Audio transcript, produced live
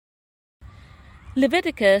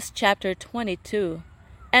Leviticus chapter 22.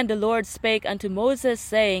 And the Lord spake unto Moses,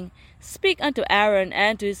 saying, Speak unto Aaron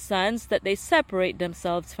and to his sons, that they separate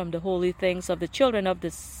themselves from the holy things of the children of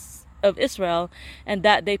Israel, and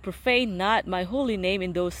that they profane not my holy name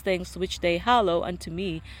in those things which they hallow unto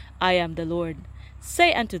me. I am the Lord.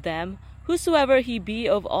 Say unto them, Whosoever he be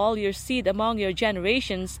of all your seed among your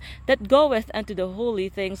generations, that goeth unto the holy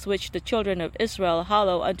things which the children of Israel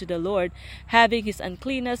hallow unto the Lord, having his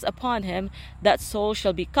uncleanness upon him, that soul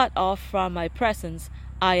shall be cut off from my presence.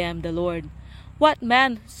 I am the Lord. What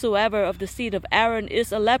man soever of the seed of Aaron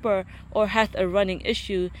is a leper, or hath a running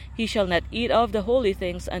issue, he shall not eat of the holy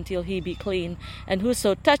things until he be clean. And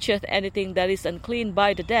whoso toucheth anything that is unclean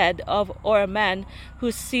by the dead, or a man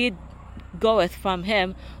whose seed goeth from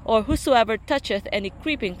him, or whosoever toucheth any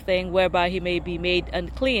creeping thing whereby he may be made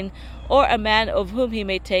unclean, or a man of whom he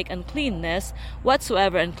may take uncleanness,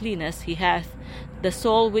 whatsoever uncleanness he hath, the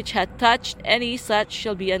soul which hath touched any such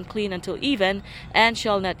shall be unclean until even, and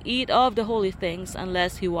shall not eat of the holy things,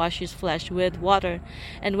 unless he wash his flesh with water.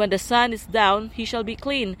 And when the sun is down, he shall be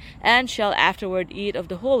clean, and shall afterward eat of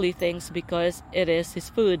the holy things, because it is his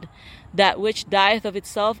food. That which dieth of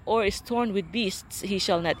itself, or is torn with beasts, he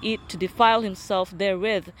shall not eat, to defile himself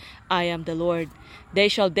therewith. I am the Lord. They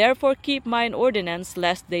shall therefore keep mine ordinance,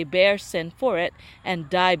 lest they bear sin for it, and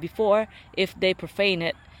die before, if they profane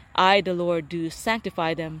it. I, the Lord, do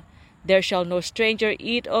sanctify them. There shall no stranger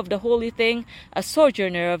eat of the holy thing. A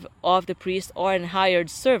sojourner of the priest, or an hired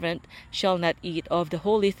servant, shall not eat of the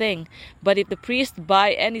holy thing. But if the priest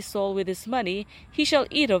buy any soul with his money, he shall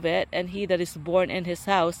eat of it, and he that is born in his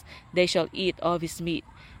house, they shall eat of his meat.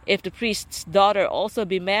 If the priest's daughter also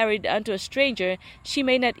be married unto a stranger, she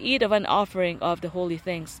may not eat of an offering of the holy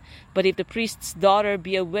things. But if the priest's daughter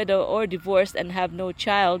be a widow or divorced, and have no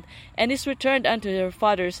child, and is returned unto her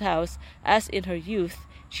father's house, as in her youth,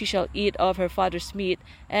 she shall eat of her father's meat,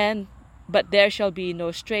 but there shall be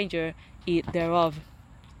no stranger eat thereof.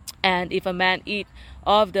 And if a man eat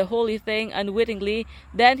of the holy thing unwittingly,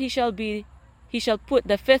 then he shall put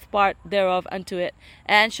the fifth part thereof unto it,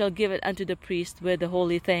 and shall give it unto the priest with the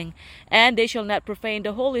holy thing. And they shall not profane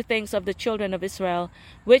the holy things of the children of Israel,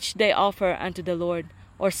 which they offer unto the Lord,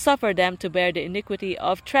 or suffer them to bear the iniquity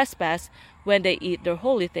of trespass when they eat their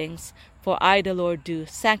holy things. For I, the Lord, do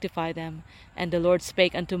sanctify them. And the Lord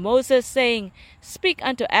spake unto Moses, saying, Speak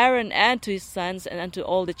unto Aaron and to his sons, and unto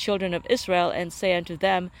all the children of Israel, and say unto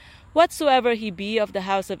them, Whatsoever he be of the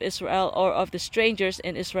house of Israel, or of the strangers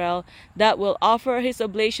in Israel, that will offer his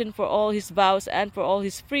oblation for all his vows and for all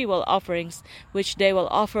his freewill offerings, which they will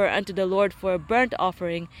offer unto the Lord for a burnt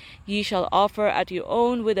offering, ye shall offer at your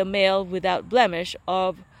own with a male without blemish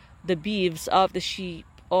of the beeves of the sheep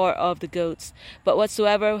or of the goats. But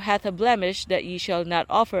whatsoever hath a blemish, that ye shall not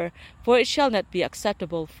offer, for it shall not be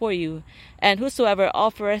acceptable for you. And whosoever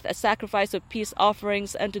offereth a sacrifice of peace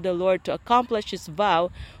offerings unto the Lord to accomplish his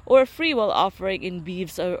vow, or a freewill offering in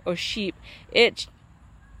beeves or sheep, it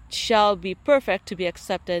shall be perfect to be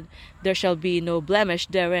accepted. There shall be no blemish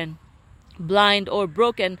therein. Blind, or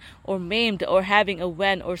broken, or maimed, or having a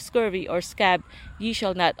wen, or scurvy, or scab, ye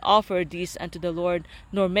shall not offer these unto the Lord,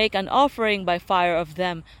 nor make an offering by fire of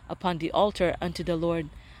them upon the altar unto the Lord.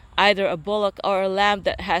 Either a bullock or a lamb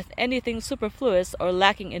that hath anything superfluous or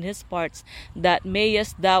lacking in his parts, that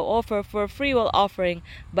mayest thou offer for a freewill offering,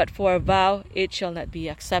 but for a vow it shall not be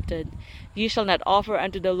accepted. Ye shall not offer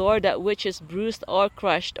unto the Lord that which is bruised, or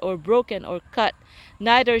crushed, or broken, or cut,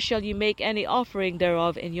 neither shall ye make any offering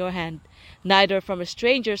thereof in your hand. Neither from a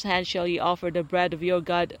stranger's hand shall ye offer the bread of your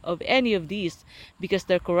God of any of these, because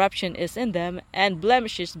their corruption is in them, and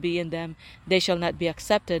blemishes be in them, they shall not be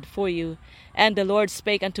accepted for you. And the Lord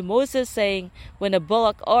spake unto Moses, saying, When a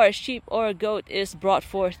bullock or a sheep or a goat is brought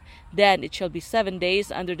forth, then it shall be 7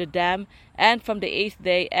 days under the dam, and from the 8th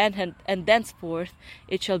day and thenceforth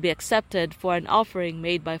it shall be accepted for an offering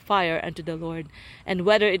made by fire unto the Lord. And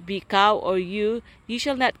whether it be cow or ewe, ye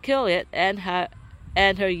shall not kill it, and her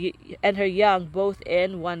young both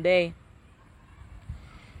in 1 day.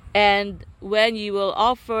 And when ye will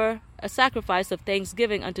offer a sacrifice of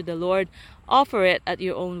thanksgiving unto the Lord, offer it at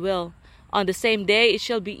your own will. On the same day it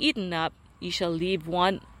shall be eaten up. Ye shall leave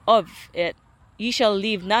none of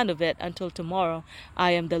it until tomorrow.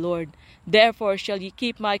 I am the Lord. Therefore shall ye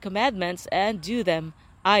keep my commandments and do them.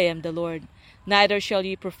 I am the Lord. Neither shall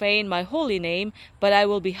ye profane my holy name, but I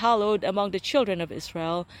will be hallowed among the children of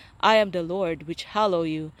Israel. I am the Lord, which hallow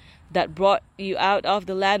you, that brought you out of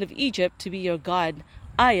the land of Egypt to be your God.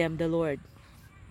 I am the Lord.